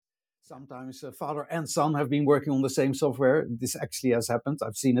Sometimes father and son have been working on the same software. This actually has happened.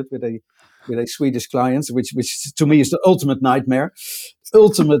 I've seen it with a Swedish client, which to me is the ultimate nightmare.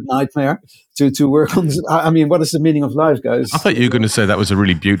 To work on this. I mean, what is the meaning of life, guys? I thought you were going to say that was a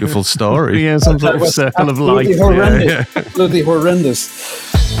really beautiful story. Yeah, some sort of circle of life. Horrendous. Absolutely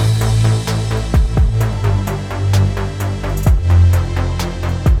horrendous.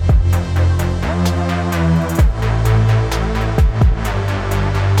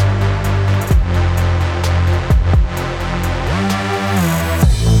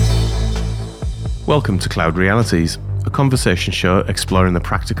 Welcome to Cloud Realities, a conversation show exploring the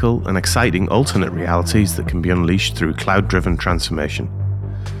practical and exciting alternate realities that can be unleashed through cloud-driven transformation.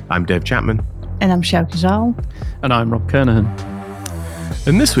 I'm Dave Chapman. And I'm Sjoukje Zaal. And I'm Rob Kernahan.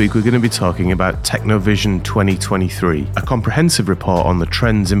 And this week we're going to be talking about TechnoVision 2023, a comprehensive report on the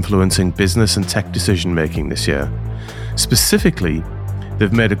trends influencing business and tech decision-making this year. Specifically,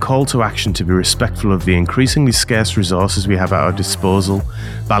 they've made a call to action to be respectful of the increasingly scarce resources we have at our disposal,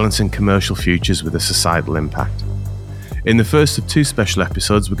 balancing commercial futures with a societal impact. In the first of two special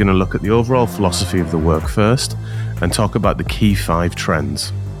episodes, we're going to look at the overall philosophy of the work first and talk about the key 5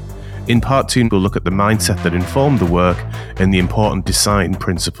 trends. In part 2, we'll look at the mindset that informed the work and the important design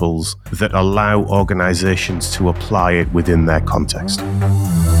principles that allow organizations to apply it within their context.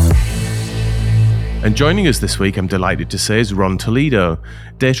 And joining us this week, I'm delighted to say, is Ron Tolido,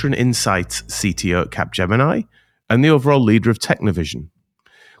 Data and Insights CTO at Capgemini and the overall leader of TechnoVision.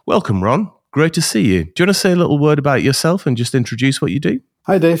 Welcome, Ron. Great to see you. Do you want to say a little word about yourself and just introduce what you do?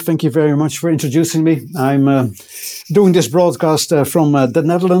 Hi, Dave. Thank you very much for introducing me. I'm doing this broadcast from the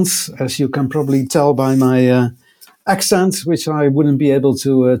Netherlands, as you can probably tell by my accent, which I wouldn't be able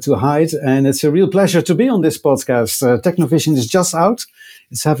to hide. And it's a real pleasure to be on this podcast. TechnoVision is just out.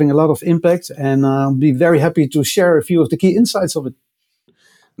 It's having a lot of impact, and I'll be very happy to share a few of the key insights of it.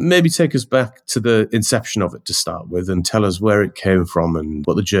 Maybe take us back to the inception of it to start with and tell us where it came from and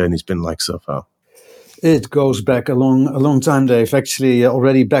what the journey's been like so far. It goes back a long time, Dave, actually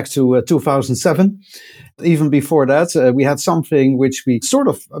already back to 2007. Even before that, we had something which we sort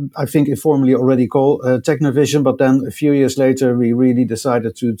of, I think, informally already call TechnoVision, but then a few years later, we really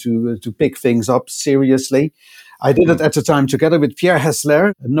decided to pick things up seriously. I did it at the time together with Pierre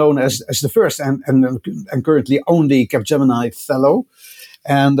Hessler, known as the first and currently only Capgemini fellow.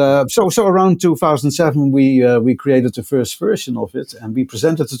 And so around 2007, we created the first version of it, and we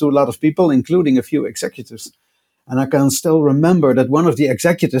presented it to a lot of people, including a few executives. And I can still remember that one of the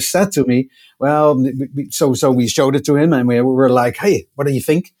executives said to me, well, so we showed it to him, and we were like, hey, what do you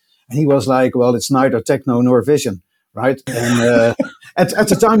think? And he was like, well, it's neither techno nor vision, right? And at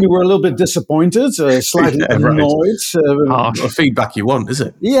the time, we were a little bit disappointed, slightly annoyed. What feedback you want, is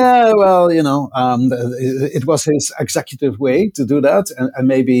it? Yeah, well, it was his executive way to do that, and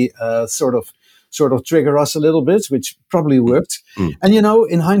maybe sort of trigger us a little bit, which probably worked. And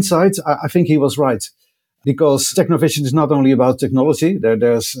in hindsight, I think he was right, because TechnoVision is not only about technology.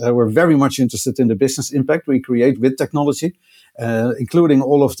 We're very much interested in the business impact we create with technology, including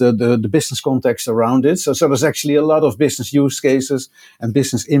all of the business context around it. So there's actually a lot of business use cases and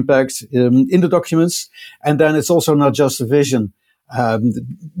business impact in the documents. And then it's also not just a vision,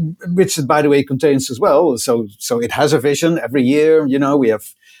 which it, by the way, contains as well. So it has a vision every year.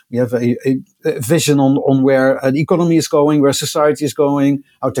 We have a vision on where the economy is going, where society is going,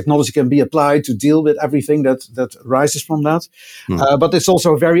 how technology can be applied to deal with everything that arises from that. But it's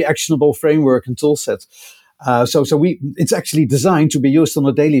also a very actionable framework and tool set. It's actually designed to be used on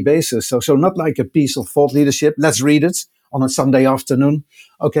a daily basis. So not like a piece of thought leadership. Let's read it on a Sunday afternoon.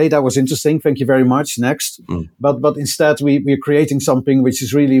 Okay, that was interesting. Thank you very much. Next. But instead, we're creating something which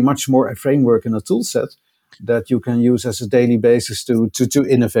is really much more a framework and a tool set that you can use as a daily basis to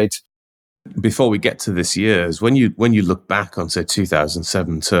innovate. Before we get to this year's, when you look back on, say,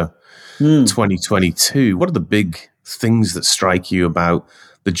 2007 to 2022, what are the big things that strike you about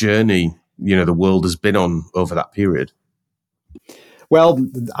the journey the world has been on over that period? Well,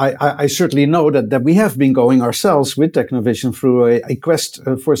 I certainly know that we have been going ourselves with TechnoVision through a quest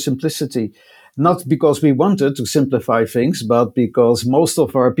for simplicity. Not because we wanted to simplify things, but because most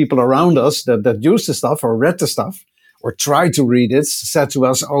of our people around us that use the stuff or read the stuff or tried to read it said to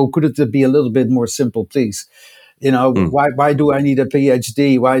us, oh, could it be a little bit more simple, please? Why do I need a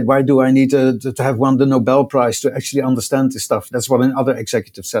PhD? Why do I need to have won the Nobel Prize to actually understand this stuff? That's what another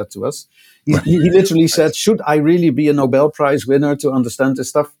executive said to us. He literally said, should I really be a Nobel Prize winner to understand this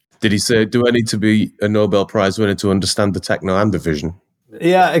stuff? Did he say, do I need to be a Nobel Prize winner to understand the techno and the vision?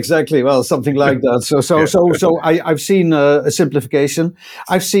 Yeah, exactly. Well, something like that. So I've seen a simplification.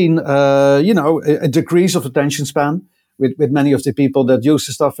 I've seen, a decrease of attention span. with many of the people that use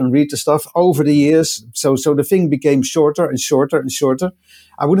the stuff and read the stuff over the years. So the thing became shorter and shorter and shorter.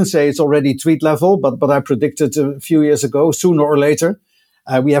 I wouldn't say it's already tweet level, but I predicted a few years ago, sooner or later,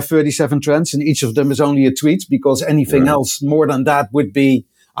 we have 37 trends, and each of them is only a tweet, because anything else more than that would be,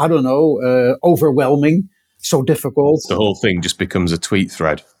 I don't know, overwhelming, so difficult. The whole thing just becomes a tweet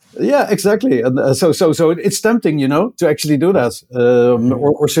thread. Yeah, exactly. And so it's tempting, to actually do that,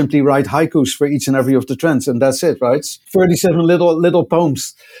 or simply write haikus for each and every of the trends, and that's it, right? 37 little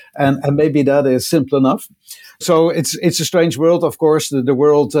poems, and maybe that is simple enough. So it's a strange world, of course. The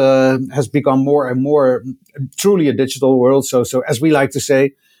world has become more and more truly a digital world. So as we like to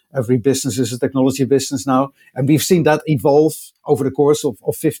say, every business is a technology business now, and we've seen that evolve over the course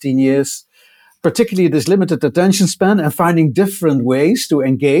of 15 years. Particularly this limited attention span and finding different ways to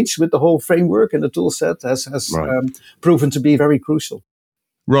engage with the whole framework and the tool set has proven to be very crucial.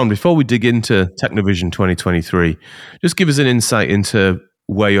 Ron, before we dig into TechnoVision 2023, just give us an insight into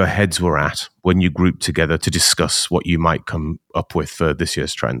where your heads were at when you grouped together to discuss what you might come up with for this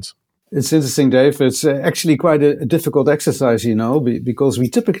year's trends. It's interesting, Dave. It's actually quite a difficult exercise, because we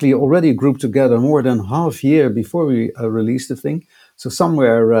typically already group together more than half year before we release the thing. So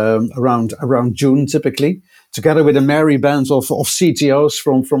somewhere around June, typically, together with a merry band of CTOs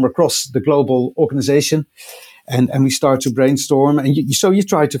from across the global organization. And we start to brainstorm. And so you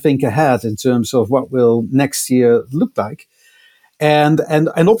try to think ahead in terms of what will next year look like. And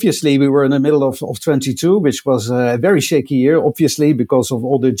obviously we were in the middle of 22, which was a very shaky year, obviously, because of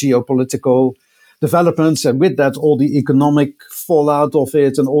all the geopolitical developments, and with that, all the economic fallout of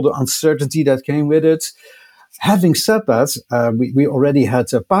it and all the uncertainty that came with it. Having said that, we already had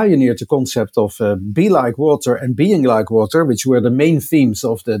pioneered the concept of be like water and being like water, which were the main themes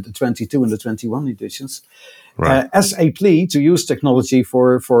of the 22 and the 21 editions, as a plea to use technology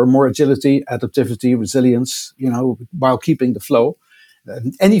for more agility, adaptivity, resilience, while keeping the flow.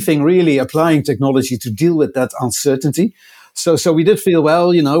 Anything really applying technology to deal with that uncertainty. So we did feel,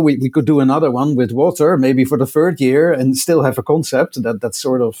 we could do another one with water, maybe for the third year, and still have a concept that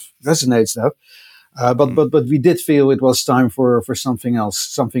sort of resonates there. But we did feel it was time for something else,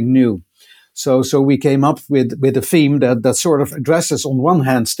 something new. So we came up with a theme that sort of addresses, on one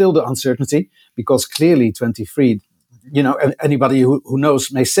hand, still the uncertainty, because clearly 23, anybody who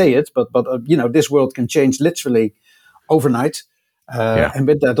knows may say it, but this world can change literally overnight. And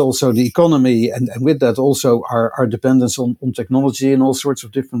with that also the economy, and with that also our dependence on technology in all sorts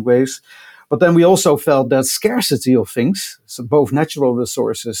of different ways. But then we also felt that scarcity of things, so both natural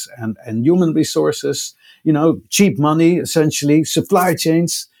resources and human resources, cheap money, essentially, supply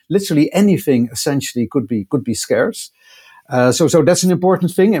chains, literally anything essentially could be scarce. So that's an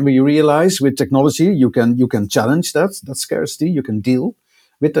important thing. And we realize with technology, you can challenge that scarcity, you can deal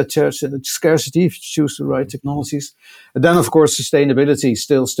with that scarcity if you choose the right technologies. And then, of course, sustainability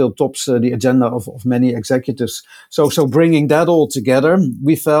still tops the agenda of many executives. So bringing that all together,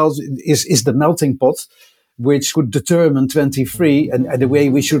 we felt is the melting pot, which could determine 23 and the way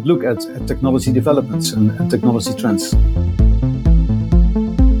we should look at technology developments and technology trends.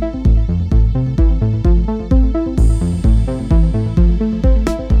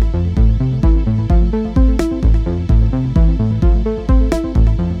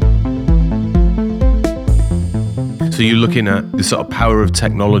 So you're looking at the sort of power of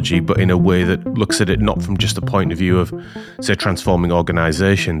technology, but in a way that looks at it not from just a point of view of, say, transforming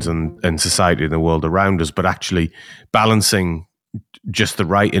organizations and society and the world around us, but actually balancing just the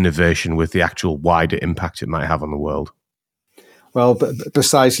right innovation with the actual wider impact it might have on the world. Well,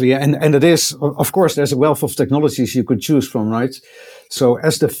 precisely. And it is, of course, there's a wealth of technologies you could choose from, right? So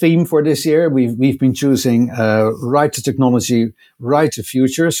as the theme for this year, we've been choosing right to technology, right to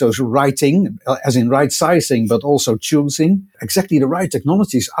future. So writing, as in right sizing, but also choosing exactly the right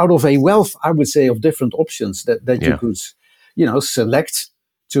technologies out of a wealth, I would say, of different options that you could, select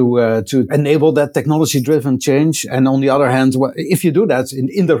to enable that technology-driven change. And on the other hand, if you do that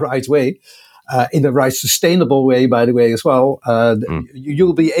in the right way, in the right sustainable way, by the way, as well,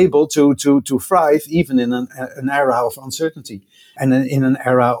 you'll be able to thrive even in an era of uncertainty and in an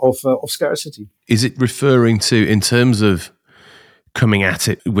era of scarcity. Is it referring to, in terms of coming at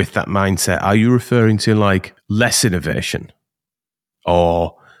it with that mindset, are you referring to like less innovation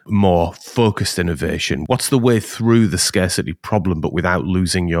or more focused innovation? What's the way through the scarcity problem, but without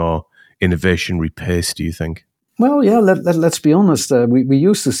losing your innovationary pace, do you think? Well, yeah, let's be honest. We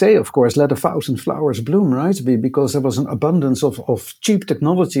used to say, of course, let 1,000 flowers bloom, right? Because there was an abundance of cheap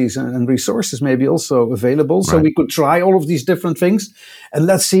technologies and resources maybe also available. So we could try all of these different things and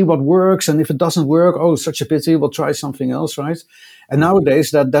let's see what works. And if it doesn't work, oh, such a pity, we'll try something else, right? And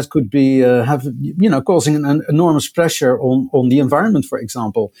nowadays that could be causing an enormous pressure on the environment, for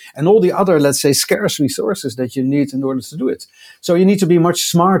example, and all the other, let's say, scarce resources that you need in order to do it. So you need to be much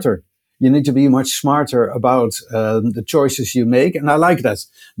smarter. You need to be much smarter about the choices you make. And I like that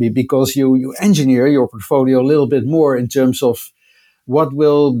because you engineer your portfolio a little bit more in terms of what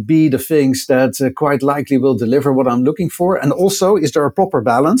will be the things that quite likely will deliver what I'm looking for. And also, is there a proper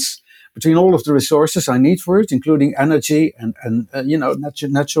balance between all of the resources I need for it, including energy and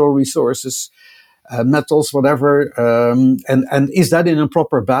natural resources, metals, whatever. And is that in a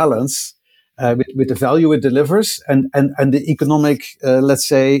proper balance? With the value it delivers and the economic,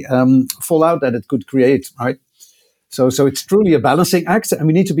 fallout that it could create, right? So it's truly a balancing act, and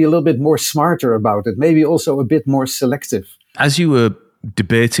we need to be a little bit more smarter about it, maybe also a bit more selective. As you were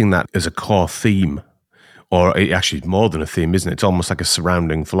debating that as a core theme, or actually more than a theme, isn't it? It's almost like a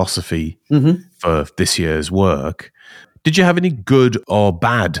surrounding philosophy for this year's work. Did you have any good or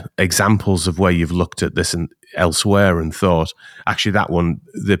bad examples of where you've looked at this and elsewhere and thought, actually, that one,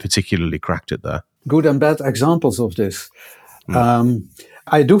 they particularly cracked it there? Good and bad examples of this.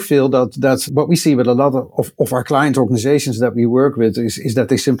 I do feel that's what we see with a lot of our client organizations that we work with is that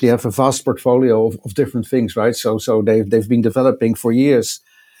they simply have a vast portfolio of different things, right? So they've been developing for years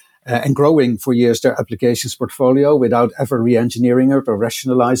and growing for years their applications portfolio without ever re-engineering it or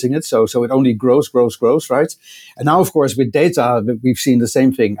rationalizing it. So it only grows, right? And now, of course, with data, we've seen the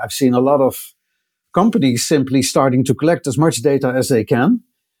same thing. I've seen a lot of companies simply starting to collect as much data as they can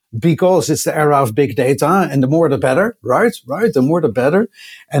because it's the era of big data, and the more the better, right? The more the better.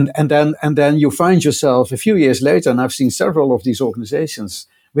 And then you find yourself a few years later, and I've seen several of these organizations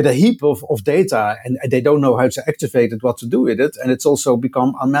with a heap of data, and they don't know how to activate it, what to do with it. And it's also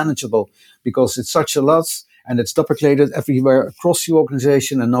become unmanageable because it's such a lot and it's duplicated everywhere across the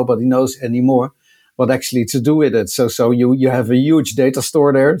organization and nobody knows anymore what actually to do with it. So you have a huge data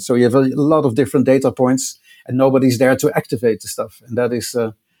store there. So you have a lot of different data points and nobody's there to activate the stuff. And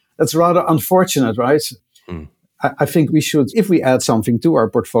that's rather unfortunate, right? I think we should, if we add something to our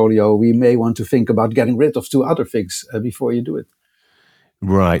portfolio, we may want to think about getting rid of 2 other things before you do it.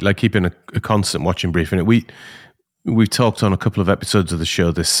 Right, like keeping a constant watching brief. And we've talked on a couple of episodes of the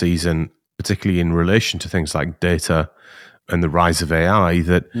show this season, particularly in relation to things like data and the rise of AI,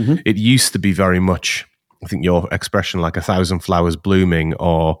 that it used to be very much, I think your expression, like 1,000 flowers blooming,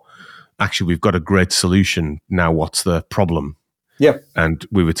 or actually we've got a great solution, now what's the problem? Yeah. And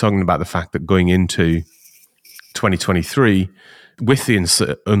we were talking about the fact that going into 2023, with the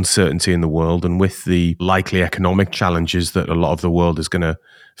uncertainty in the world and with the likely economic challenges that a lot of the world is going to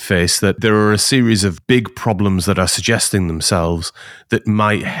face, that there are a series of big problems that are suggesting themselves that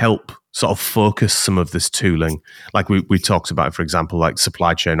might help sort of focus some of this tooling. Like we talked about, for example, like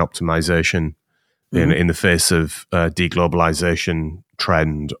supply chain optimization in the face of deglobalization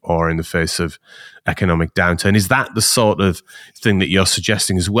trend or in the face of economic downturn. Is that the sort of thing that you're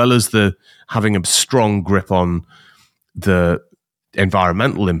suggesting, as well as the having a strong grip on the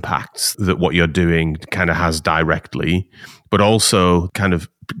environmental impacts that what you're doing kind of has directly, but also kind of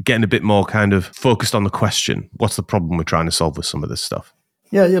getting a bit more kind of focused on the question, what's the problem we're trying to solve with some of this stuff?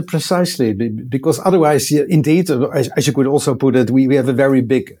 Yeah, precisely. Because otherwise, indeed, as you could also put it, we have a very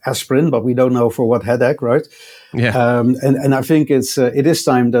big aspirin, but we don't know for what headache, right? Yeah. And I think it is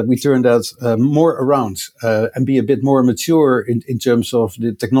time that we turn that more around and be a bit more mature in terms of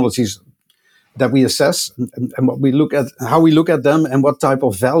the technologies that we assess and what we look at, how we look at them, and what type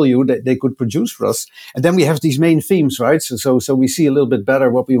of value that they could produce for us. And then we have these main themes, right? So we see a little bit better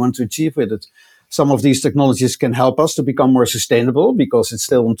what we want to achieve with it. Some of these technologies can help us to become more sustainable because it's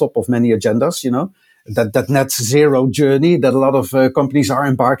still on top of many agendas, that net zero journey that a lot of companies are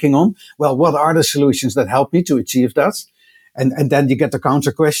embarking on. Well, what are the solutions that help me to achieve that? And then you get the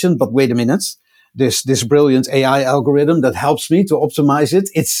counter question, but wait a minute. This brilliant AI algorithm that helps me to optimize it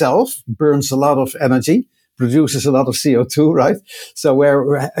itself burns a lot of energy, produces a lot of CO2, right? So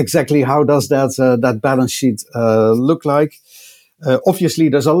how does that balance sheet look like? Obviously,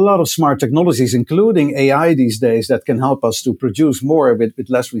 there's a lot of smart technologies, including AI these days, that can help us to produce more with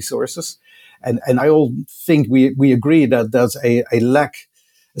less resources. And I all think we agree that there's a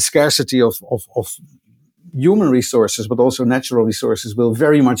scarcity of human resources, but also natural resources will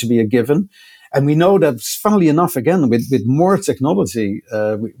very much be a given. And we know that, funnily enough, again, with more technology,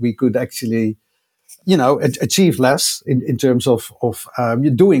 we could actually achieve less in terms of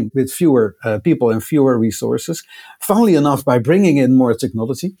doing with fewer people and fewer resources. Funnily enough, by bringing in more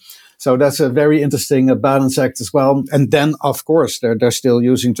technology. So that's a very interesting balance act as well. And then, of course, they're still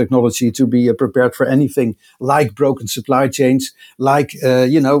using technology to be prepared for anything like broken supply chains, like,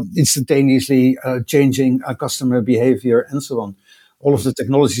 instantaneously changing customer behavior and so on. All of the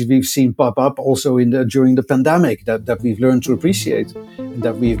technologies we've seen pop up also during the pandemic that we've learned to appreciate and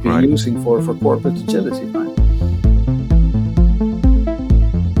that we've been using for corporate agility. Right?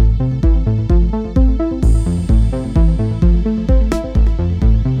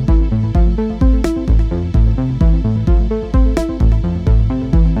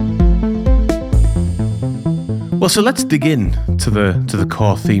 Well, so let's dig in to the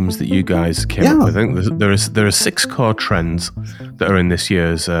core themes that you guys came up with. I think there are 6 core trends that are in this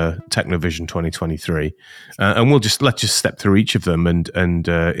year's TechnoVision 2023, and let's just step through each of them and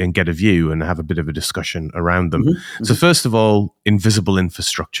get a view and have a bit of a discussion around them. Mm-hmm. So first of all, invisible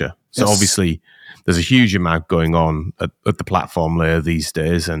infrastructure. So obviously, there's a huge amount going on at the platform layer these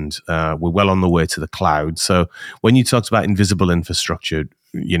days, and we're well on the way to the cloud. So when you talked about invisible infrastructure,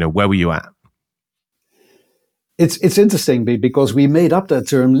 where were you at? It's interesting because we made up that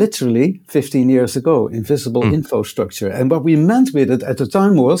term literally 15 years ago, invisible infrastructure. And what we meant with it at the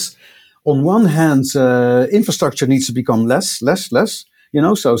time was, on one hand, infrastructure needs to become less.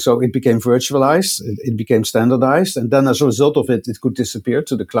 So it became virtualized, it became standardized, and then as a result of it, it could disappear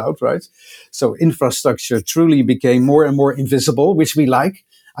to the cloud, right? So infrastructure truly became more and more invisible, which we like.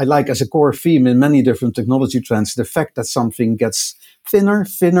 I like as a core theme in many different technology trends, the fact that something gets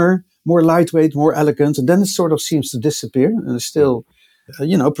thinner, more lightweight, more elegant, and then it sort of seems to disappear and is still,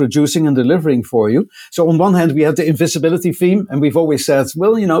 producing and delivering for you. So on one hand, we have the invisibility theme, and we've always said,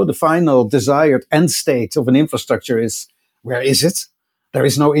 well, the final desired end state of an infrastructure is, where is it? There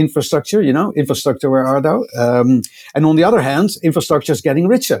is no infrastructure, infrastructure, where are thou? And on the other hand, infrastructure is getting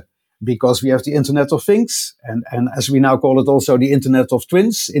richer because we have the Internet of Things, and as we now call it also the Internet of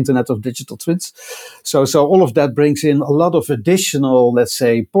Twins, Internet of Digital Twins. So all of that brings in a lot of additional, let's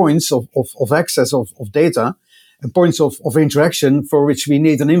say, points of access of data and points of interaction for which we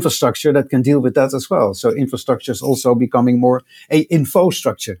need an infrastructure that can deal with that as well. So infrastructure is also becoming more a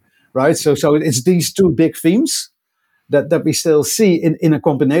infrastructure, right? So it's these two big themes that we still see in a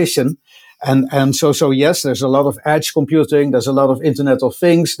combination. And so yes, there's a lot of edge computing. There's a lot of Internet of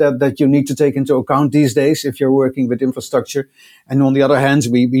Things that you need to take into account these days if you're working with infrastructure. And on the other hand,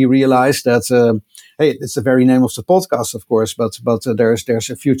 we realize that, it's the very name of the podcast, of course, but there's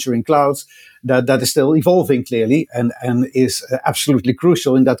a future in clouds that is still evolving clearly and is absolutely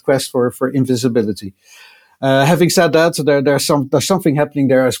crucial in that quest for invisibility. Having said that, there's something happening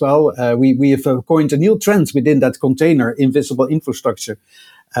there as well. We have coined a new trend within that container, invisible infrastructure,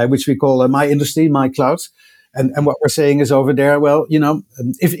 which we call my industry, my cloud. And what we're saying is over there, well,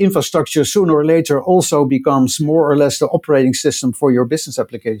 if infrastructure sooner or later also becomes more or less the operating system for your business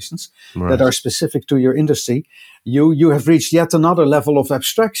applications that are specific to your industry, you have reached yet another level of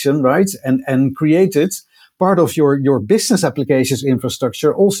abstraction, right? And created part of your business applications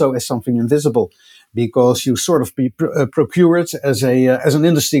infrastructure also as something invisible, because you sort of procure it as an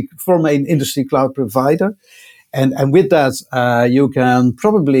industry from an industry cloud provider. And with that, you can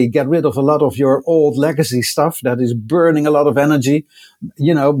probably get rid of a lot of your old legacy stuff that is burning a lot of energy,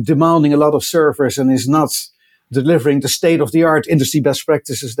 demanding a lot of servers and is not delivering the state-of-the-art industry best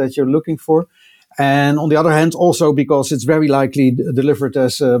practices that you're looking for. And on the other hand, also because it's very likely delivered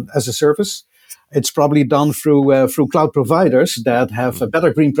as a service, it's probably done through cloud providers that have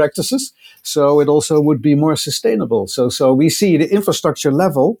better green practices. So it also would be more sustainable. So we see the infrastructure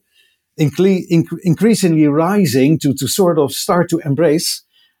level increasingly rising to sort of start to embrace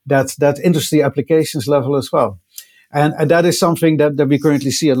that industry applications level as well. And that is something that we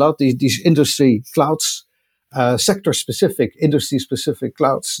currently see a lot, these industry clouds, sector-specific, industry-specific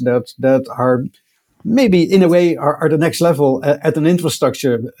clouds that are maybe in a way are the next level at an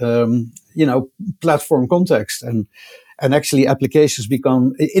infrastructure, platform context. And actually applications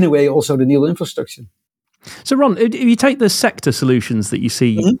become, in a way, also the new infrastructure. So, Ron, if you take the sector solutions that you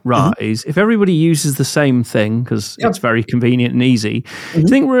see rise, if everybody uses the same thing, because it's very convenient and easy, do you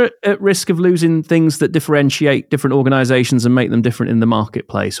think we're at risk of losing things that differentiate different organizations and make them different in the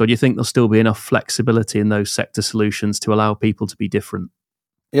marketplace? Or do you think there'll still be enough flexibility in those sector solutions to allow people to be different?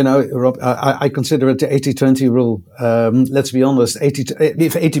 Rob, I consider it the 80-20 rule. Let's be honest,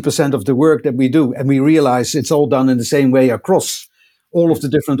 if 80% of the work that we do, and we realize it's all done in the same way across all of the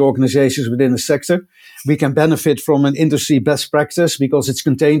different organizations within the sector, we can benefit from an industry best practice because it's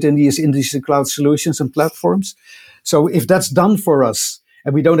contained in these industry cloud solutions and platforms. So if that's done for us,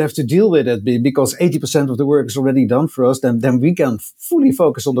 and we don't have to deal with it because 80% of the work is already done for us, then we can fully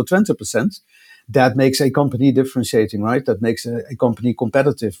focus on the 20%. That makes a company differentiating, right? That makes a company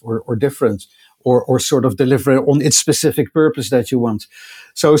competitive or different or sort of deliver on its specific purpose that you want.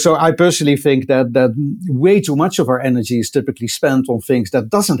 So I personally think that way too much of our energy is typically spent on things that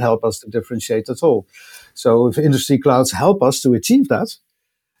doesn't help us to differentiate at all. So if industry clouds help us to achieve that,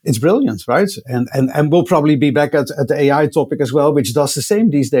 it's brilliant, right? And we'll probably be back at the AI topic as well, which does the same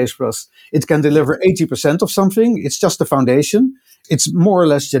these days for us. It can deliver 80% of something. It's just the foundation. It's more or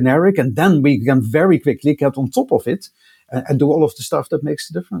less generic. And then we can very quickly get on top of it and do all of the stuff that makes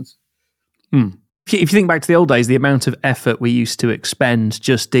the difference. If you think back to the old days, the amount of effort we used to expend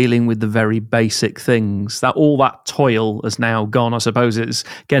just dealing with the very basic things, all that toil has now gone. I suppose it's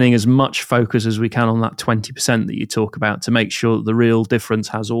getting as much focus as we can on that 20% that you talk about to make sure that the real difference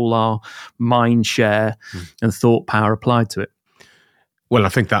has all our mind share and thought power applied to it. Well, I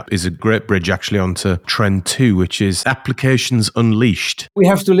think that is a great bridge actually onto trend 2, which is applications unleashed. We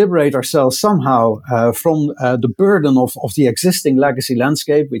have to liberate ourselves somehow from the burden of the existing legacy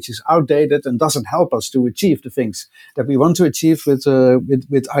landscape, which is outdated and doesn't help us to achieve the things that we want to achieve with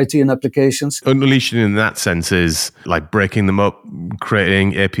IT and applications. Unleashing in that sense is like breaking them up,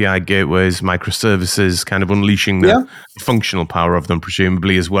 creating API gateways, microservices, kind of unleashing the functional power of them,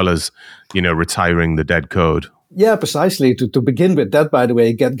 presumably, as well as, retiring the dead code. Yeah, precisely. To begin with that, by the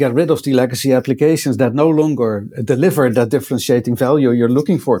way, get rid of the legacy applications that no longer deliver that differentiating value you're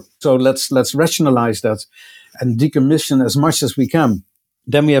looking for. So let's rationalize that and decommission as much as we can.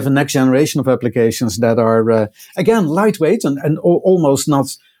 Then we have a next generation of applications that are, again, lightweight and almost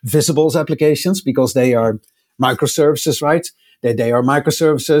not visible as applications because they are microservices, right? They are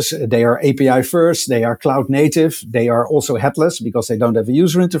microservices. They are API first. They are cloud native. They are also headless because they don't have a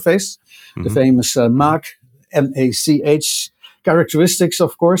user interface. Mm-hmm. The famous MACH characteristics,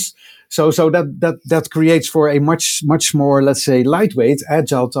 of course. So that creates for a much more, let's say, lightweight,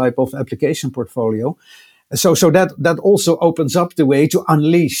 agile type of application portfolio. So that also opens up the way to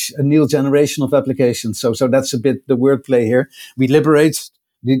unleash a new generation of applications. So that's a bit the wordplay here. We liberate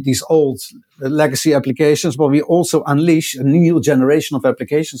these old legacy applications, but we also unleash a new generation of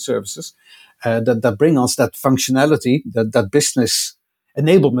application services that bring us that functionality, that business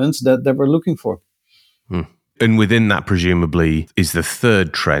enablement that we're looking for. And within that, presumably, is the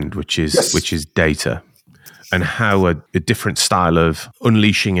third trend, which is data, and how a different style of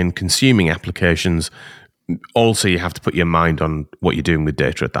unleashing and consuming applications. Also, you have to put your mind on what you're doing with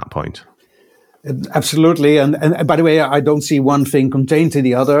data at that point. Absolutely. And by the way, I don't see one thing contained to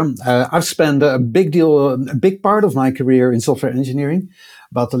the other. I've spent a big part of my career in software engineering,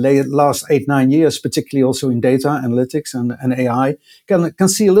 about the last 8-9 years, particularly also in data analytics and AI. Can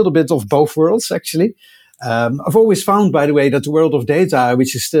see a little bit of both worlds, actually. I've always found, by the way, that the world of data,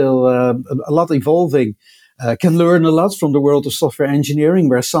 which is still a lot evolving, can learn a lot from the world of software engineering,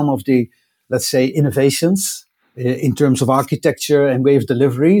 where some of the, let's say, innovations in terms of architecture and way of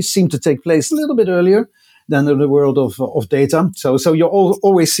delivery seem to take place a little bit earlier than in the world of data. So you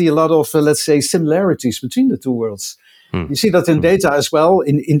always see a lot of, let's say, similarities between the two worlds. You see that in data as well.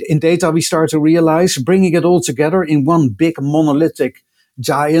 In data, we start to realize bringing it all together in one big monolithic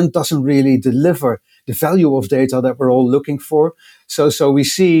giant doesn't really deliver the value of data that we're all looking for. So we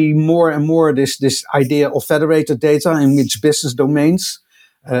see more and more this idea of federated data in which business domains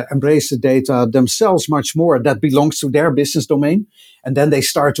embrace the data themselves much more. That belongs to their business domain. And then they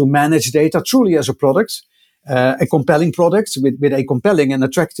start to manage data truly as a product, a compelling product with a compelling and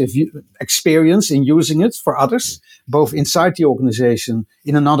attractive experience in using it for others, both inside the organization,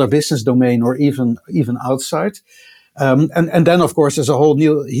 in another business domain, or even outside. And then, of course, there's a whole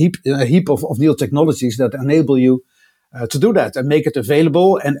new heap of new technologies that enable you to do that and make it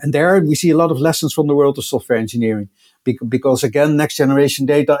available. And there we see a lot of lessons from the world of software engineering. Because, again, next generation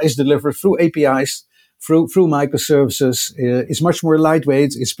data is delivered through APIs, through microservices. It's much more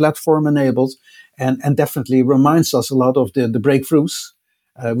lightweight. It's platform enabled, and definitely reminds us a lot of the breakthroughs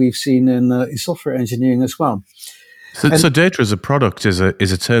we've seen in software engineering as well. So data as a product is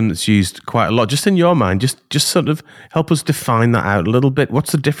a term that's used quite a lot. Just in your mind, just sort of help us define that out a little bit.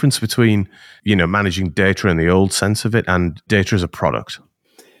 What's the difference between, managing data in the old sense of it and data as a product?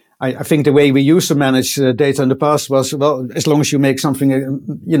 I think the way we used to manage data in the past was, well, as long as you make something,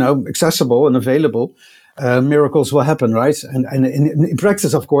 accessible and available, miracles will happen, right? And in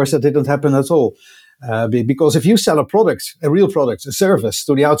practice, of course, that didn't happen at all. Because if you sell a product, a real product, a service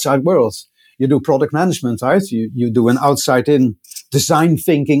to the outside world, you do product management, right? You do an outside-in design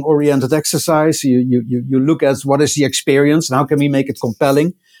thinking oriented exercise. You look at what is the experience and how can we make it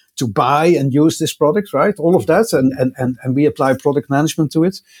compelling to buy and use this product, right? All of that. And we apply product management to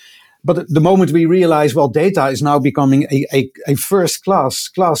it. But the moment we realize, well, data is now becoming a first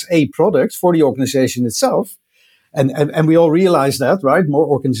class A product for the organization itself. And we all realize that, right? More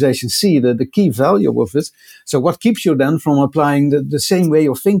organizations see the key value of it. So what keeps you then from applying the same way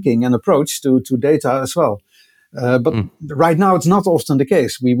of thinking and approach to data as well? But right now, it's not often the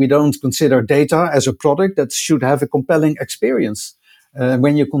case. We don't consider data as a product that should have a compelling experience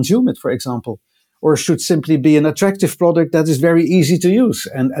when you consume it, for example, or should simply be an attractive product that is very easy to use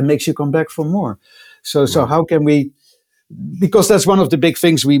and makes you come back for more. So how can we? Because that's one of the big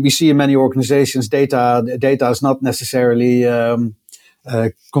things we see in many organizations. Data is not necessarily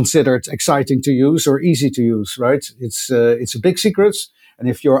considered exciting to use or easy to use, right? It's a big secret. And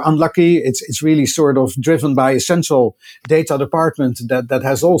if you're unlucky, it's really sort of driven by a central data department that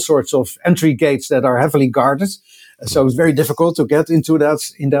has all sorts of entry gates that are heavily guarded. So it's very difficult to get into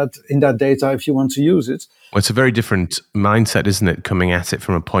that data if you want to use it. Well, it's a very different mindset, isn't it? Coming at it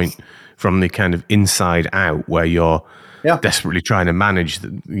from a point from the kind of inside out, where you're desperately trying to manage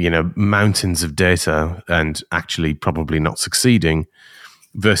mountains of data and actually probably not succeeding,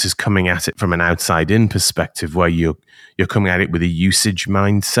 versus coming at it from an outside in perspective, where you're coming at it with a usage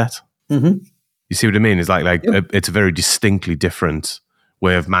mindset. Mm-hmm. You see what I mean? It's it's a very distinctly different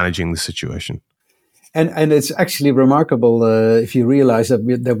way of managing the situation. And it's actually remarkable if you realize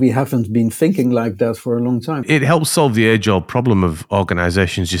that we haven't been thinking like that for a long time. It helps solve the age-old problem of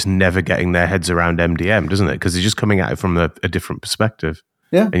organizations just never getting their heads around MDM, doesn't it? Because they're just coming at it from a different perspective.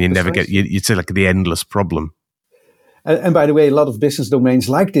 Yeah, and you never get. It's like the endless problem. And by the way, a lot of business domains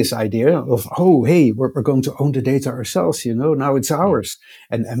like this idea of, we're going to own the data ourselves, now it's ours.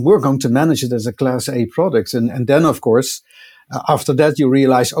 And we're going to manage it as a Class A product. And then, of course, after that, you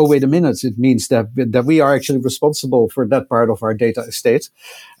realize, wait a minute, it means that we are actually responsible for that part of our data estate.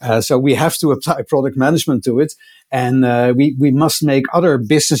 So we have to apply product management to it. And we must make other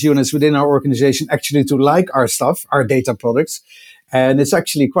business units within our organization actually to like our stuff, our data products. And it's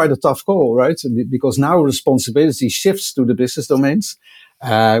actually quite a tough call, right? Because now responsibility shifts to the business domains,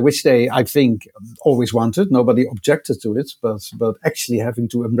 which they, I think, always wanted. Nobody objected to it, but actually having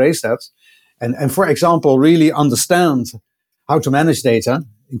to embrace that. And for example, really understand how to manage data,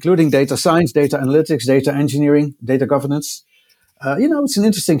 including data science, data analytics, data engineering, data governance. It's an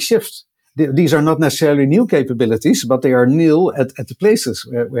interesting shift. These are not necessarily new capabilities, but they are new at the places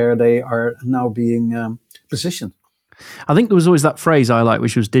where they are now being positioned. I think there was always that phrase I like,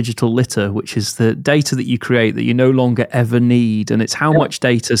 which was digital litter, which is the data that you create that you no longer ever need. And it's how much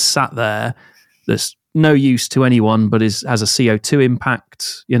data sat there that's no use to anyone, but has a CO2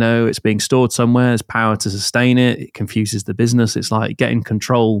 impact. It's being stored somewhere, there's power to sustain it. It confuses the business. It's like getting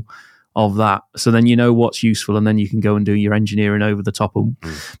control of that. So then you know what's useful, and then you can go and do your engineering over the top and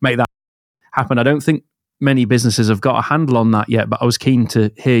make that happen. I don't think many businesses have got a handle on that yet, but I was keen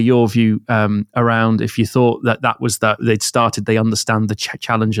to hear your view around if you thought that was that they understand the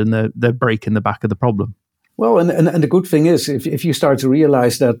challenge and they're breaking the back of the problem. Well, and the good thing is, if you start to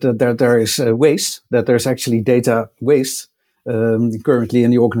realize that there is waste, that there's actually data waste currently in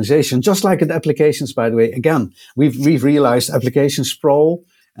the organization, just like in applications, by the way. Again, we've realized application sprawl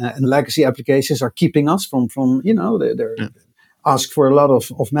and legacy applications are keeping us from they're ask for a lot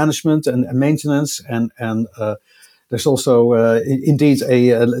of management and maintenance, and there's also indeed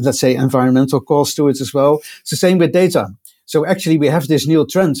a let's say environmental cost to it as well. It's the same with data. So actually, we have this new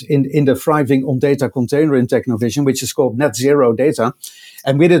trend in the thriving on data container in TechnoVision, which is called net zero data.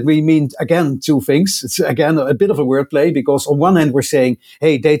 And with it, we mean, again, two things. It's, again, a bit of a wordplay, because on one hand, we're saying,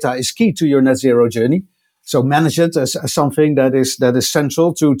 hey, data is key to your net zero journey. So manage it as something that is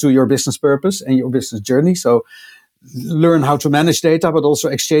central to your business purpose and your business journey. So learn how to manage data, but also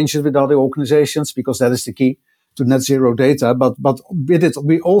exchange it with other organizations, because that is the key to net zero data. But with it,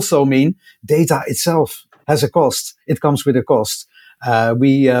 we also mean data itself has a cost. It comes with a cost.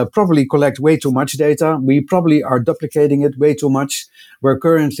 We probably collect way too much data. We probably are duplicating it way too much. We're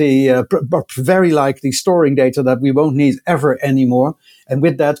currently very likely storing data that we won't need ever anymore. And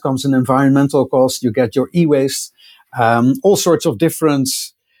with that comes an environmental cost. You get your e-waste, all sorts of different,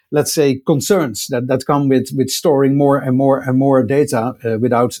 let's say, concerns that come with storing more and more and more data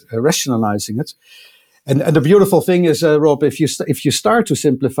without rationalizing it. And the beautiful thing is, Rob, if you start to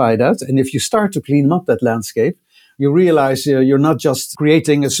simplify that, and if you start to clean up that landscape, you realize you're not just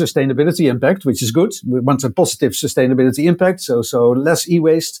creating a sustainability impact, which is good. We want a positive sustainability impact. So less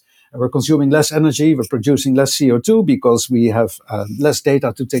e-waste. We're consuming less energy. We're producing less CO2 because we have less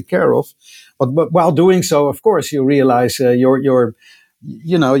data to take care of. But while doing so, of course, you realize you're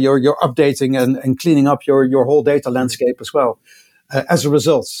updating and cleaning up your whole data landscape as well. as a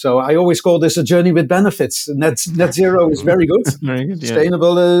result. So I always call this a journey with benefits. Net zero is very good, very good,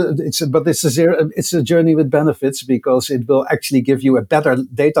 sustainable. It's a journey with benefits because it will actually give you a better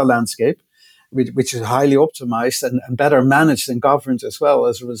data landscape, which is highly optimized and better managed and governed as well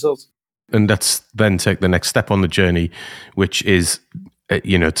as a result. And let's then take the next step on the journey, which is,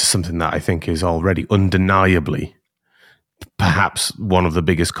 to something that I think is already undeniably perhaps one of the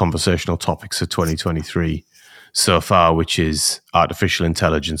biggest conversational topics of 2023 so far, which is artificial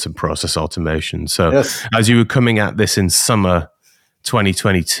intelligence and process automation. So yes. As you were coming at this in summer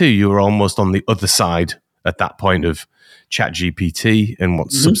 2022, you were almost on the other side at that point of ChatGPT and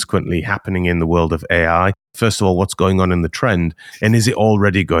what's subsequently happening in the world of AI. First of all, what's going on in the trend? And is it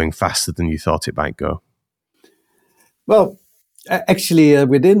already going faster than you thought it might go? Well, actually,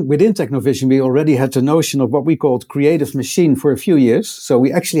 within TechnoVision, we already had the notion of what we called creative machine for a few years. So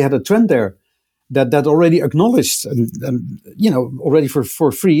we actually had a trend there that already acknowledged, already for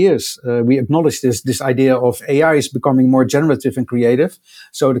 3 years, we acknowledged this idea of AI is becoming more generative and creative.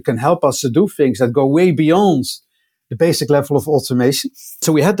 So it can help us to do things that go way beyond the basic level of automation.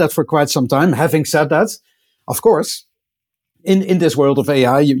 So we had that for quite some time. Having said that, of course, in this world of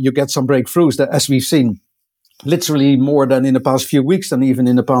AI, you get some breakthroughs that, as we've seen, literally more than in the past few weeks than even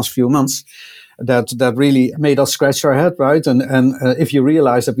in the past few months, that really made us scratch our head, right? And if you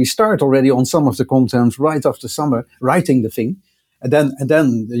realize that we start already on some of the content right after summer, writing the thing, and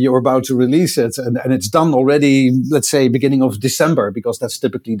then you're about to release it, and it's done already, let's say, beginning of December, because that's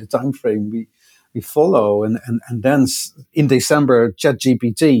typically the time frame we follow. And then in December,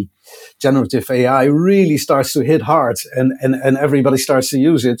 ChatGPT, generative AI, really starts to hit hard, and everybody starts to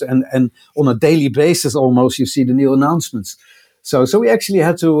use it. And on a daily basis, almost, you see the new announcements. So we actually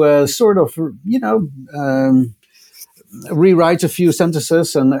had to rewrite a few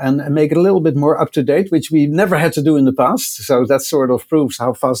sentences and make it a little bit more up to date, which we never had to do in the past. So that sort of proves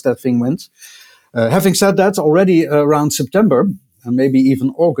how fast that thing went. Having said that, already around September, and maybe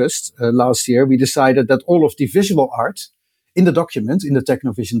even August last year, we decided that all of the visual art in the document, in the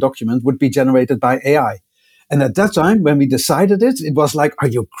TechnoVision document, would be generated by AI. And at that time, when we decided it was like, are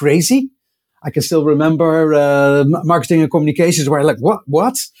you crazy? I can still remember marketing and communications were like,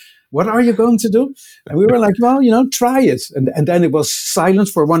 what? What are you going to do? And we were like, well, try it. And then it was silent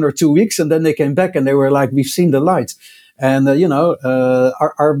for 1 or 2 weeks. And then they came back and they were like, we've seen the light. And,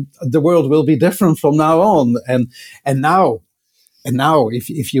 the world will be different from now on. And now,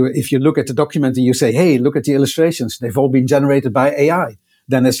 if you look at the document and you say, hey, look at the illustrations, they've all been generated by AI.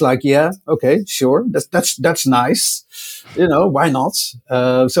 Then it's like, yeah, okay, sure, that's nice. Why not?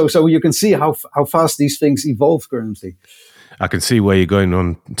 So you can see how fast these things evolve currently. I can see where you're going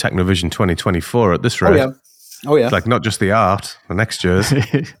on TechnoVision 2024 at this rate. Oh yeah. It's like not just the art, the next year's.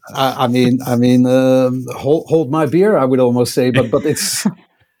 Hold my beer, I would almost say, but it's.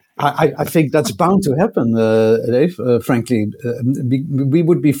 I think that's bound to happen, Dave, frankly. We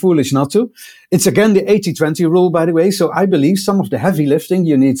would be foolish not to. It's again the 80-20 rule, by the way. So I believe some of the heavy lifting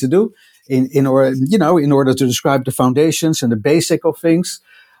you need to do in order to describe the foundations and the basic of things.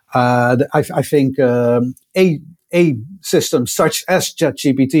 I think a system such as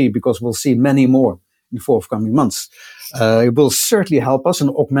ChatGPT, because we'll see many more in the forthcoming months, it will certainly help us and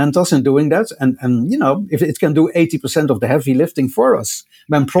augment us in doing that. And if it can do 80% of the heavy lifting for us,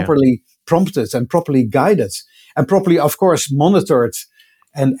 when properly prompted and properly guided and properly, of course, monitored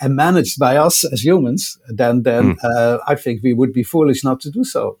and managed by us as humans, then I think we would be foolish not to do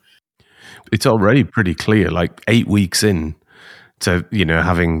so. It's already pretty clear, like 8 weeks in to,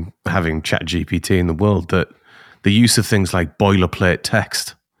 having ChatGPT in the world, that the use of things like boilerplate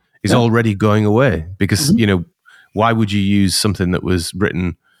text is already going away because, why would you use something that was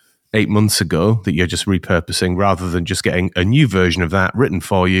written 8 months ago that you're just repurposing rather than just getting a new version of that written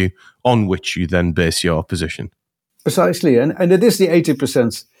for you on which you then base your position? Precisely. And it is the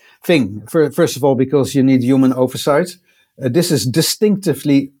 80% thing. First of all, because you need human oversight. This is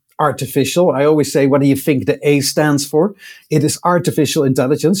distinctively artificial. I always say, what do you think the A stands for? It is artificial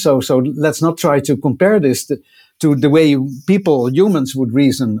intelligence. So let's not try to compare this to the way humans would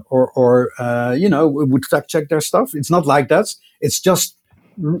reason or would fact check their stuff. It's not like that. It's just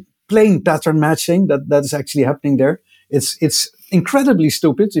plain pattern matching that is actually happening there. It's incredibly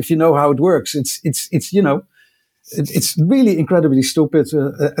stupid if you know how it works. It's really incredibly stupid,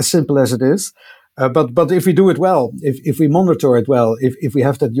 as simple as it is. But if we do it well, if we monitor it well, if we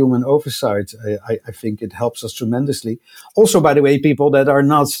have that human oversight, I think it helps us tremendously. Also, by the way, people that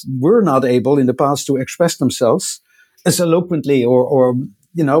were not able in the past to express themselves as eloquently or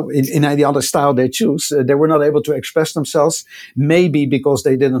in any other style they choose. They were not able to express themselves, maybe because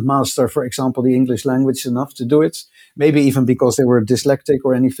they didn't master, for example, the English language enough to do it, maybe even because they were dyslexic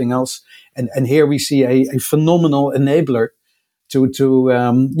or anything else. And here we see a phenomenal enabler to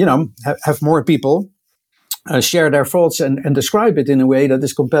have more people share their thoughts and describe it in a way that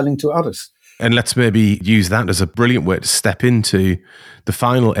is compelling to others. And let's maybe use that as a brilliant way to step into the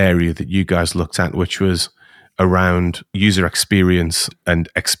final area that you guys looked at, which was around user experience and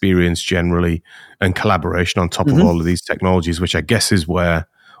experience generally and collaboration on top of all of these technologies, which I guess is where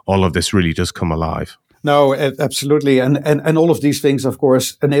all of this really does come alive. No, absolutely. And all of these things, of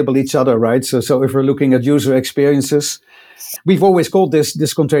course, enable each other, right? So if we're looking at user experiences, we've always called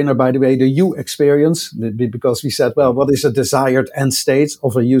this container, by the way, the U experience, because we said, well, what is a desired end state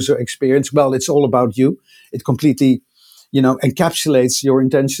of a user experience? Well, it's all about you. It completely, encapsulates your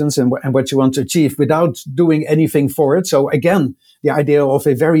intentions and what you want to achieve without doing anything for it. So again, the idea of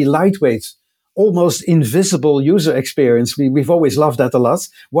a very lightweight, almost invisible user experience. We've always loved that a lot.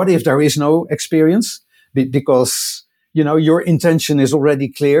 What if there is no experience? Because your intention is already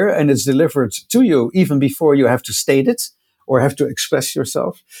clear and it's delivered to you even before you have to state it or have to express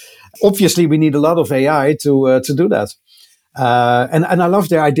yourself. Obviously, we need a lot of AI to do that. And I love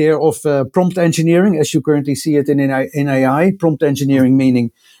the idea of prompt engineering as you currently see it in AI. Prompt engineering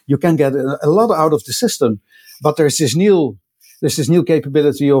meaning you can get a lot out of the system, but there's this new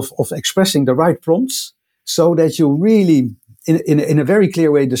capability of expressing the right prompts so that you really in a very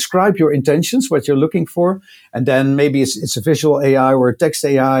clear way describe your intentions, what you're looking for, and then maybe it's a visual AI or a text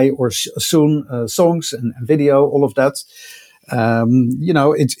AI or soon songs and video, all of that.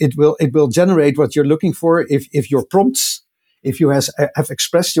 It will generate what you're looking for if your prompts, if you have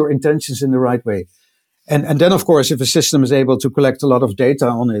expressed your intentions in the right way. And then, of course, if a system is able to collect a lot of data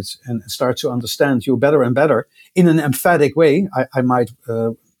on it and start to understand you better and better in an emphatic way, I might,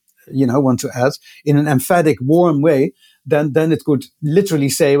 want to add, in an emphatic, warm way, then it could literally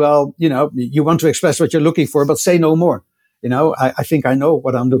say, well, you want to express what you're looking for, but say no more. I think I know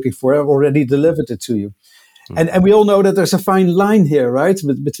what I'm looking for. I've already delivered it to you. Mm-hmm. And we all know that there's a fine line here, right?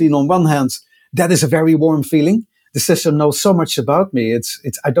 Between, on one hand, that is a very warm feeling. The system knows so much about me.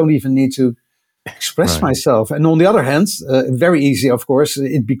 I don't even need to express myself. And on the other hand, very easy, of course,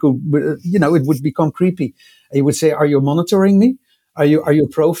 it would become creepy. You would say, are you monitoring me? Are you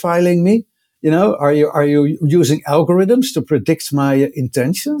profiling me? Are you using algorithms to predict my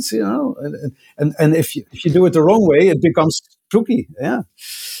intentions? And if you do it the wrong way, it becomes spooky. Yeah.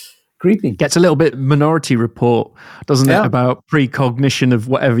 Creepy. Gets a little bit Minority Report, doesn't it? About precognition of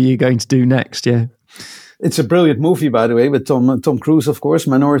whatever you're going to do next. Yeah. It's a brilliant movie, by the way, with Tom Cruise, of course,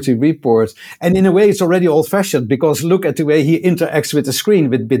 Minority Report. And in a way, it's already old-fashioned because look at the way he interacts with the screen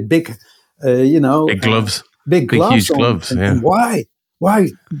with big, big gloves, big gloves, huge gloves. And why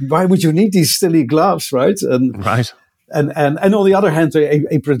would you need these silly gloves, right? Right. And on the other hand,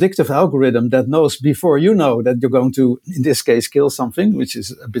 a predictive algorithm that knows before you know that you're going to, in this case, kill something, which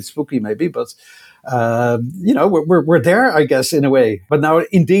is a bit spooky maybe, but we're there, I guess, in a way. But now,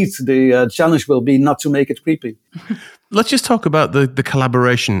 indeed, the challenge will be not to make it creepy. Let's just talk about the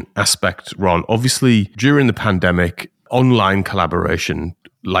collaboration aspect, Ron. Obviously, during the pandemic, online collaboration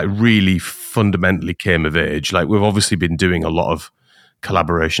really fundamentally came of age. We've obviously been doing a lot of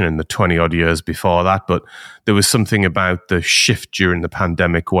collaboration in the 20 odd years before that, but there was something about the shift during the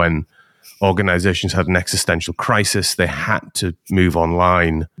pandemic when organizations had an existential crisis. They had to move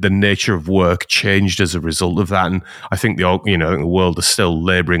online. The nature of work changed as a result of that. And I think the world is still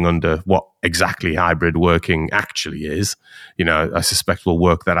laboring under what exactly hybrid working actually is. I suspect we'll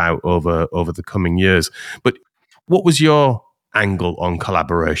work that out over the coming years. But what was your angle on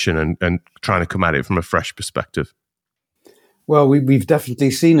collaboration and trying to come at it from a fresh perspective? Well, we've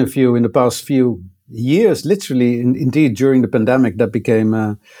definitely seen a few in the past few years, literally, indeed, during the pandemic, that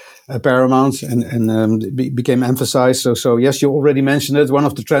became paramount and became emphasized. So yes, you already mentioned it. One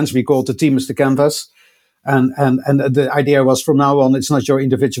of the trends we called the team is the canvas. And the idea was from now on, it's not your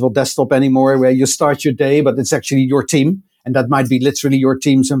individual desktop anymore where you start your day, but it's actually your team. And that might be literally your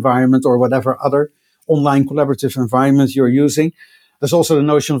team's environment or whatever other online collaborative environment you're using. There's also the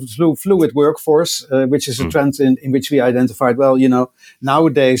notion of fluid workforce, which is a trend in which we identified, well,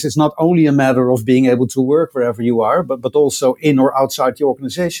 nowadays it's not only a matter of being able to work wherever you are, but also in or outside the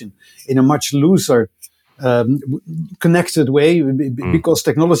organization in a much looser, connected way, because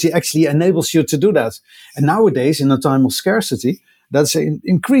technology actually enables you to do that. And nowadays, in a time of scarcity, that's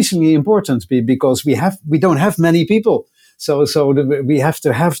increasingly important because we don't have many people. So we have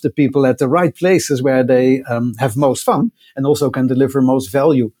to have the people at the right places where they have most fun and also can deliver most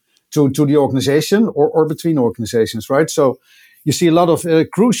value to the organization or between organizations, right? So, you see a lot of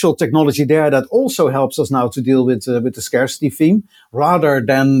crucial technology there that also helps us now to deal with the scarcity theme, rather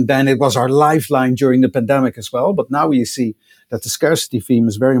than it was our lifeline during the pandemic as well. But now you see that the scarcity theme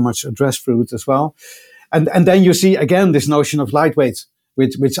is very much addressed through it as well. And then you see again this notion of lightweight,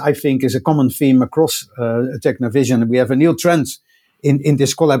 which I think is a common theme across TechnoVision. We have a new trend in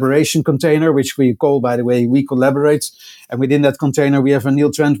this collaboration container, which we call, by the way, We Collaborate. And within that container, we have a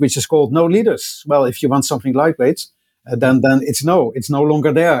new trend, which is called No Leaders. Well, if you want something lightweight, then it's no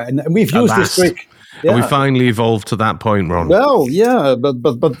longer there. And we've used this trick. Yeah. And we finally evolved to that point, Ron. Well, yeah,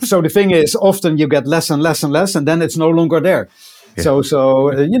 but so the thing is, often you get less and less and less, and then it's no longer there. Yeah. So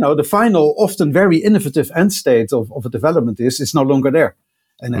the final, often very innovative end state of a development is it's no longer there.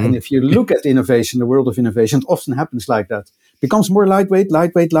 And if you look at innovation, the world of innovation, it often happens like that. Becomes more lightweight,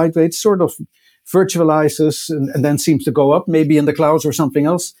 sort of virtualizes and then seems to go up, maybe in the clouds or something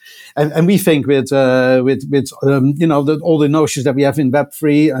else. And we think with all the notions that we have in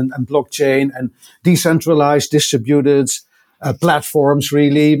Web3 and blockchain and decentralized, distributed platforms,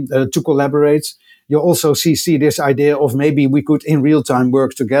 really, to collaborate. You also see this idea of maybe we could in real time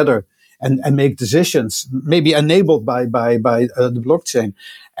work together and make decisions, maybe enabled by the blockchain,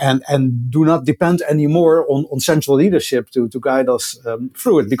 and do not depend anymore on central leadership to guide us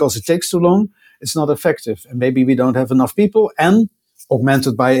through it, because it takes too long, it's not effective, and maybe we don't have enough people. And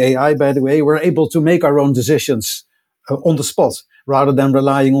augmented by AI, by the way, we're able to make our own decisions on the spot rather than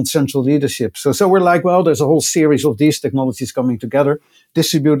relying on central leadership. So we're like, well, there's a whole series of these technologies coming together,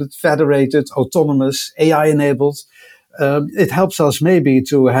 distributed, federated, autonomous, AI enabled. It helps us maybe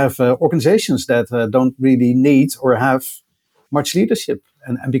to have organizations that don't really need or have much leadership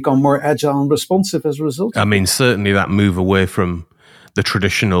and become more agile and responsive as a result. I mean, certainly that move away from the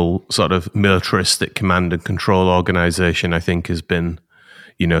traditional sort of militaristic command and control organization, I think, has been,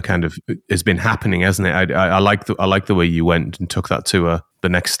 has been happening, hasn't it? I like the way you went and took that to the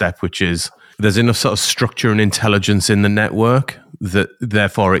next step, which is there's enough sort of structure and intelligence in the network that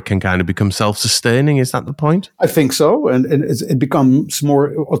therefore it can kind of become self-sustaining. Is that the point? I think so. And it becomes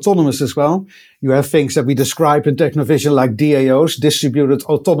more autonomous as well. You have things that we describe in TechnoVision like DAOs, distributed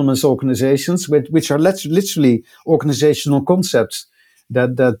autonomous organizations, which are literally organizational concepts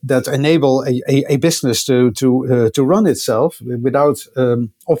that enable a business to run itself without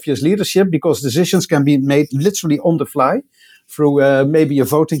obvious leadership, because decisions can be made literally on the fly through maybe a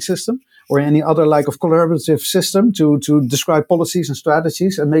voting system or any other like of collaborative system to describe policies and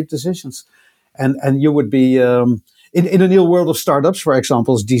strategies and make decisions. And you would be in a new world of startups, for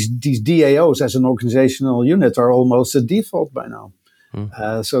example, these DAOs as an organizational unit are almost a default by now.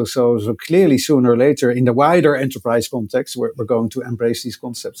 So clearly, sooner or later, in the wider enterprise context, we're going to embrace these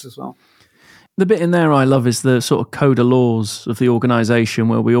concepts as well. The bit in there I love is the sort of code of laws of the organization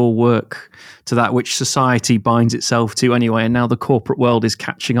where we all work to that which society binds itself to anyway. And now the corporate world is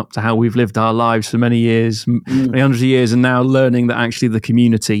catching up to how we've lived our lives for many years, many hundreds of years, and now learning that actually the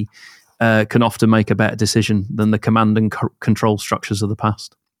community can often make a better decision than the command and control structures of the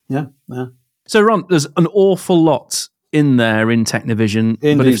past. Yeah. So, Ron, there's an awful lot in there in TechnoVision.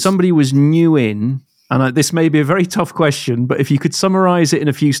 Indeed. But if somebody was new in, and this may be a very tough question, but if you could summarize it in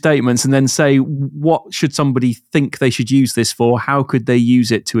a few statements and then say, what should somebody think they should use this for? How could they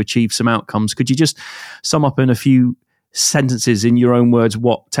use it to achieve some outcomes? Could you just sum up in a few sentences in your own words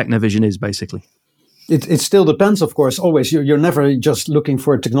what TechnoVision is, basically? It still depends, of course. Always, you're never just looking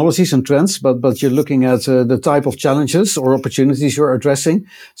for technologies and trends, but you're looking at the type of challenges or opportunities you're addressing.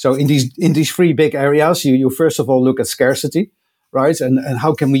 So in these three big areas, you first of all look at scarcity, right? And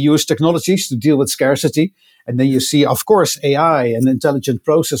how can we use technologies to deal with scarcity? And then you see, of course, AI and intelligent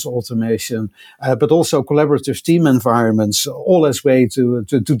process automation, but also collaborative team environments, all as way to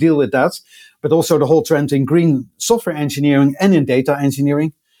deal with that. But also the whole trend in green software engineering and in data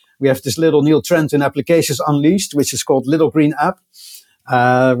engineering. We have this little new trend in Applications Unleashed, which is called Little Green App,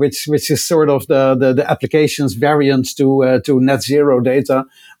 which is sort of the applications variant to net zero data,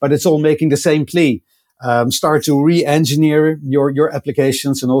 but it's all making the same plea. Start to re-engineer your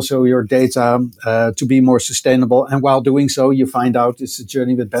applications and also your data to be more sustainable. And while doing so, you find out it's a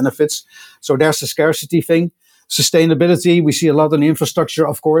journey with benefits. So there's the scarcity thing. Sustainability, we see a lot in infrastructure,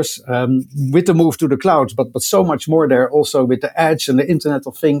 of course, with the move to the cloud, but so much more there also with the edge and the Internet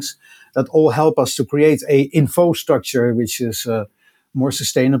of Things that all help us to create a infrastructure which is more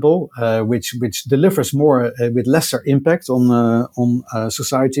sustainable, which delivers more with lesser impact on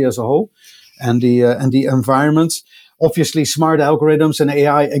society as a whole and the environment. Obviously, smart algorithms and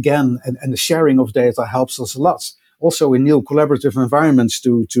AI again, and the sharing of data helps us a lot. Also in new collaborative environments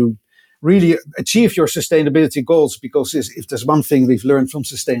to really achieve your sustainability goals. Because if there's one thing we've learned from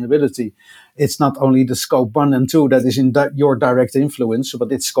sustainability, it's not only the scope 1 and 2 that is in your direct influence,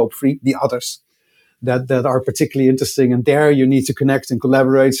 but it's scope 3, the others that are particularly interesting. And there you need to connect and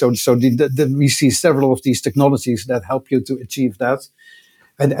collaborate. So we see several of these technologies that help you to achieve that.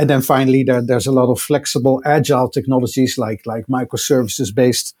 And then finally, there's a lot of flexible, agile technologies like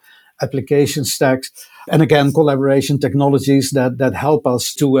microservices-based application stacks. And again, collaboration technologies that help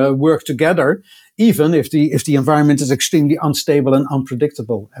us to work together, even if the environment is extremely unstable and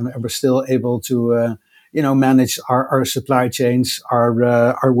unpredictable. And we're still able to, manage our supply chains,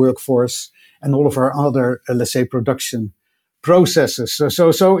 our workforce, and all of our other, let's say, production processes.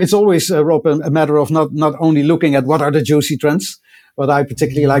 So it's always, Rob, a matter of not only looking at what are the juicy trends, but I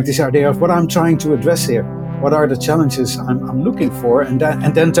particularly like this idea of what I'm trying to address here. What are the challenges I'm looking for? And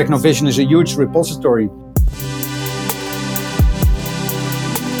then TechnoVision is a huge repository.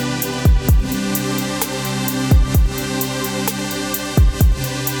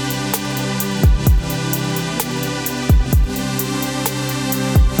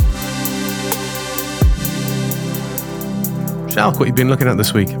 Shalk, what have you been looking at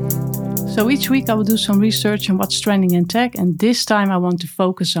this week? So each week I will do some research on what's trending in tech, and this time I want to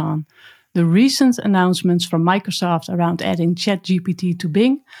focus on the recent announcements from Microsoft around adding ChatGPT to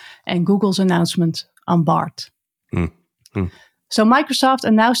Bing and Google's announcement on BART. So Microsoft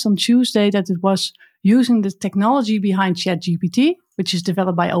announced on Tuesday that it was using the technology behind ChatGPT, which is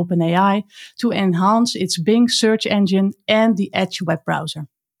developed by OpenAI, to enhance its Bing search engine and the Edge web browser.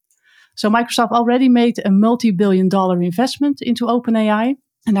 So Microsoft already made a multi-billion-dollar investment into OpenAI,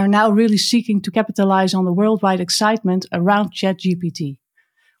 and are now really seeking to capitalize on the worldwide excitement around ChatGPT,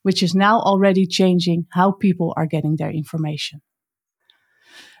 which is now already changing how people are getting their information.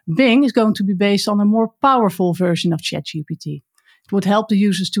 Bing is going to be based on a more powerful version of ChatGPT. It would help the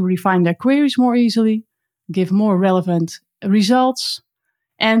users to refine their queries more easily, give more relevant results,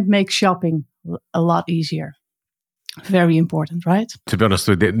 and make shopping a lot easier. Very important, right? To be honest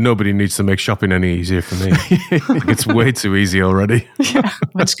with you, nobody needs to make shopping any easier for me. It's way too easy already. Yeah,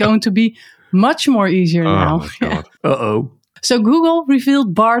 but it's going to be much more easier now. My God. Yeah. Uh-oh. So Google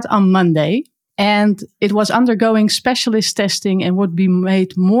revealed BART on Monday, and it was undergoing specialist testing and would be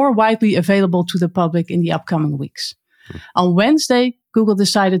made more widely available to the public in the upcoming weeks. On Wednesday, Google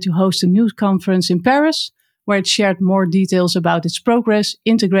decided to host a news conference in Paris, where it shared more details about its progress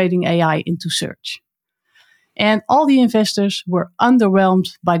integrating AI into search. And all the investors were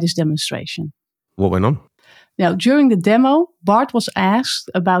underwhelmed by this demonstration. What went on? Now, during the demo, BART was asked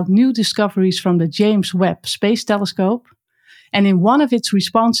about new discoveries from the James Webb Space Telescope. And in one of its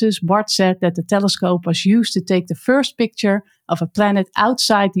responses, BART said that the telescope was used to take the first picture of a planet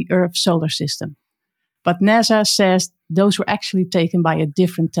outside the Earth's solar system. But NASA says those were actually taken by a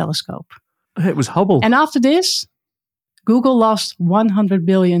different telescope. It was Hubble. And after this, Google lost $100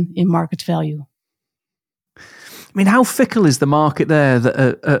 billion in market value. I mean, how fickle is the market there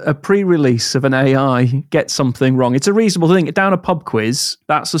that a pre-release of an AI gets something wrong? It's a reasonable thing. Down a pub quiz,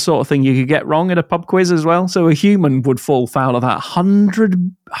 that's the sort of thing you could get wrong at a pub quiz as well. So a human would fall foul of that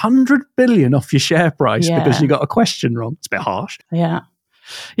 100 billion off your share price because you got a question wrong. It's a bit harsh.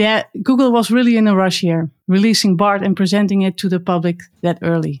 Yeah, Google was really in a rush here, releasing BART and presenting it to the public that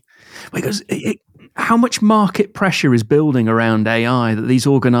early. Because how much market pressure is building around AI that these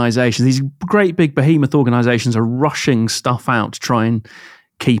organizations, these great big behemoth organizations, are rushing stuff out to try and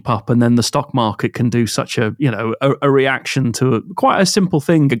keep up, and then the stock market can do such a reaction to quite a simple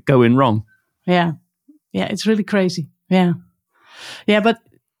thing going wrong. Yeah, it's really crazy. Yeah, but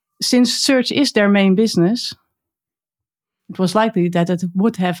since search is their main business, it was likely that it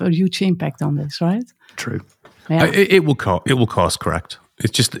would have a huge impact on this, right? True. Yeah. It will course correct.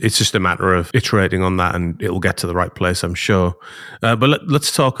 It's just a matter of iterating on that, and it will get to the right place, I'm sure. But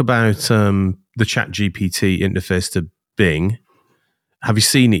let's talk about the ChatGPT interface to Bing. Have you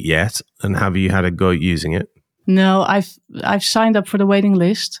seen it yet, and have you had a go at using it? No, I've signed up for the waiting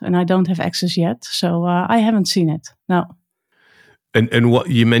list, and I don't have access yet, so I haven't seen it. No. And what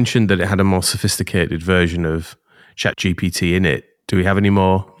you mentioned that it had a more sophisticated version of ChatGPT in it. Do we have any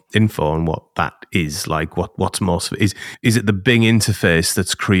more info on what that is? Like what's more is it the Bing interface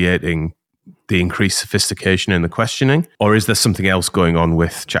that's creating the increased sophistication in the questioning, or is there something else going on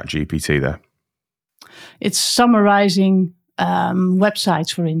with ChatGPT there? It's summarizing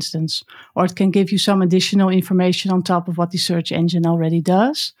websites, for instance, or it can give you some additional information on top of what the search engine already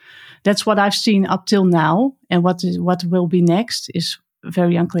does. That's what I've seen up till now, and what will be next is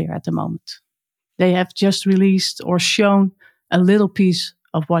very unclear at the moment. They have just released or shown a little piece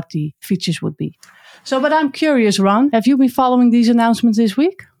of what the features would be. So, but I'm curious, Ron, have you been following these announcements this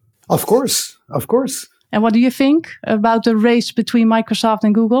week? Of course. And what do you think about the race between Microsoft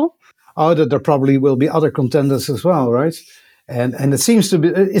and Google? Oh, that there probably will be other contenders as well, right? And it seems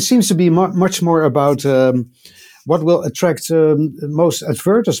to be much more about what will attract most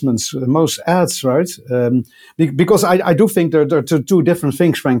advertisements, most ads, right? Because I do think there are two different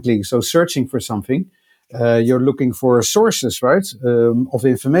things, frankly. So searching for something, you're looking for sources, right, of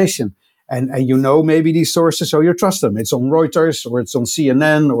information. And you know maybe these sources, so you trust them. It's on Reuters or it's on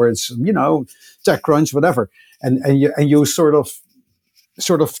CNN or it's, TechCrunch, whatever. And you sort of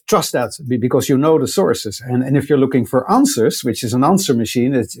trust that because you know the sources. And if you're looking for answers, which is an answer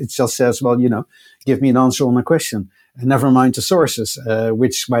machine, it just says, well, give me an answer on a question. And never mind the sources,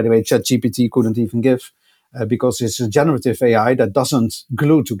 which, by the way, ChatGPT couldn't even give because it's a generative AI that doesn't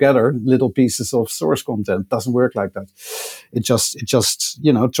glue together little pieces of source content. It doesn't work like that. It just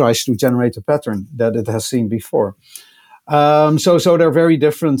tries to generate a pattern that it has seen before. So they're very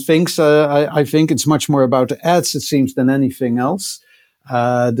different things. I think it's much more about the ads, it seems, than anything else.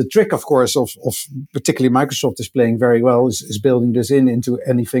 The trick, of course, of particularly Microsoft is playing very well is building this into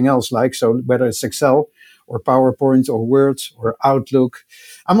anything else. So whether it's Excel or PowerPoint or Word or Outlook,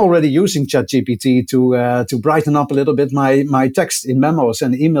 I'm already using ChatGPT to brighten up a little bit my text in memos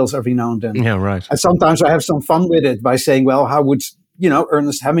and emails every now and then. Yeah, right. And sometimes I have some fun with it by saying, well, how would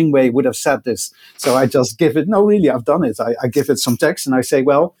Ernest Hemingway would have said this. So I just give it, no, really, I've done it. I give it some text and I say,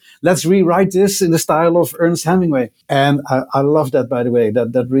 well, let's rewrite this in the style of Ernest Hemingway. And I love that, by the way,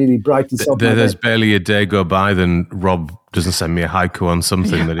 that really brightens up. There's barely a day go by then Rob doesn't send me a haiku on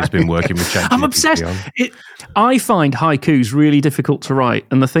something that he's been working with ChatGPT I'm obsessed. on. I find haikus really difficult to write,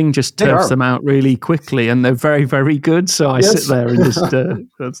 and the thing just turfs them out really quickly, and they're very, very good. So I sit there and just...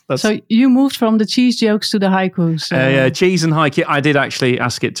 that's... So you moved from the cheese jokes to the haikus. Yeah, cheese and haiku. I did actually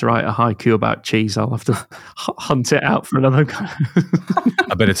ask it to write a haiku about cheese. I'll have to hunt it out for another...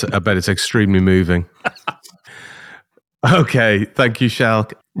 I bet it's extremely moving. Okay, thank you,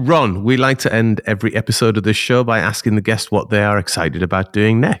 Sjalk. Ron, we like to end every episode of this show by asking the guest what they are excited about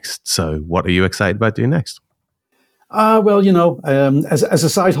doing next. So what are you excited about doing next? Well, as a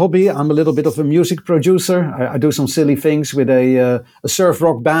side hobby, I'm a little bit of a music producer. I do some silly things with a surf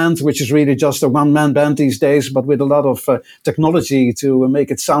rock band, which is really just a one-man band these days, but with a lot of technology to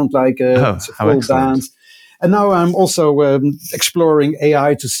make it sound like a full band. And now I'm also exploring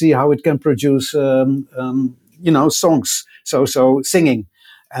AI to see how it can produce, songs. So singing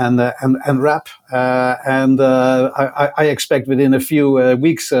and rap. I expect within a few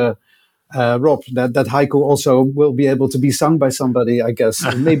weeks, Rob, that haiku also will be able to be sung by somebody, I guess,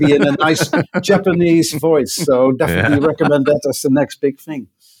 maybe in a nice Japanese voice. So definitely recommend that as the next big thing.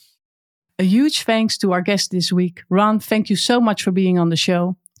 A huge thanks to our guest this week. Ron, thank you so much for being on the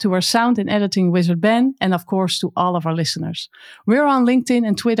show. To our sound and editing wizard Ben, and of course to all of our listeners. We're on LinkedIn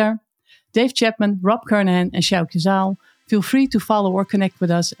and Twitter. Dave Chapman, Rob Kernahan, and Sjalk Zaal. Feel free to follow or connect with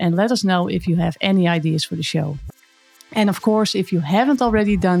us and let us know if you have any ideas for the show. And of course, if you haven't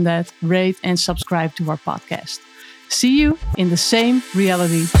already done that, rate and subscribe to our podcast. See you in the same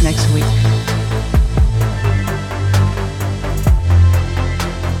reality next week.